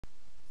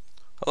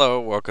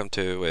Hello, welcome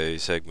to a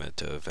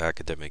segment of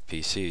Academic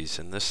PCs.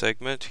 In this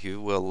segment,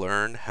 you will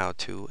learn how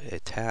to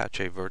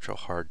attach a virtual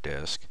hard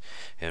disk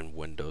in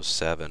Windows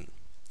 7.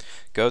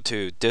 Go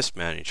to Disk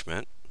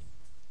Management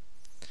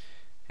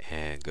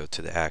and go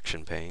to the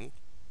Action pane.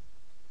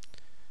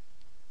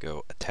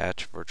 Go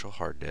Attach Virtual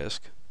Hard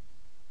Disk.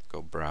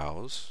 Go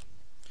Browse.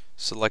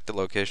 Select the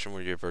location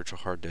where your virtual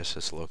hard disk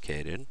is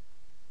located.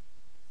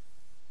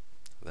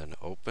 Then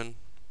Open.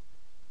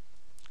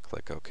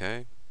 Click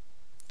OK.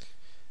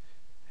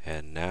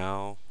 And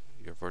now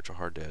your virtual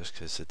hard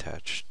disk is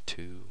attached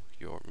to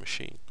your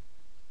machine.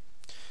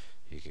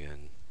 You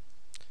can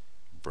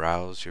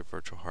browse your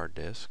virtual hard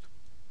disk,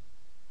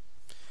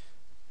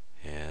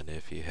 and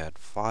if you had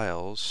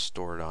files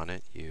stored on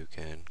it, you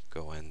can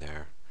go in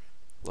there,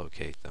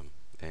 locate them,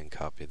 and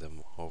copy them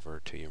over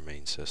to your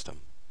main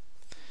system.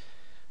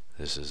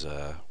 This is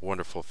a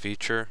wonderful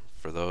feature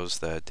for those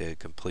that did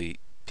complete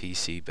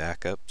PC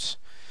backups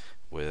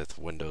with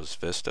Windows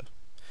Vista.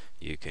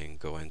 You can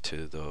go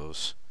into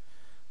those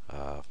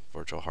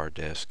virtual hard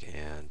disk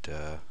and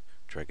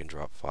drag and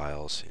drop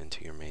files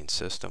into your main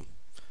system.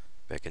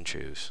 Pick and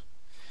choose.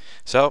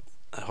 So,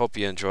 I hope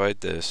you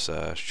enjoyed this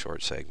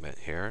short segment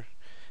here,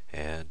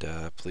 and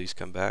please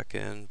come back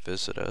and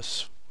visit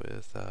us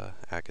with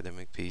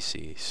academic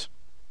PCs.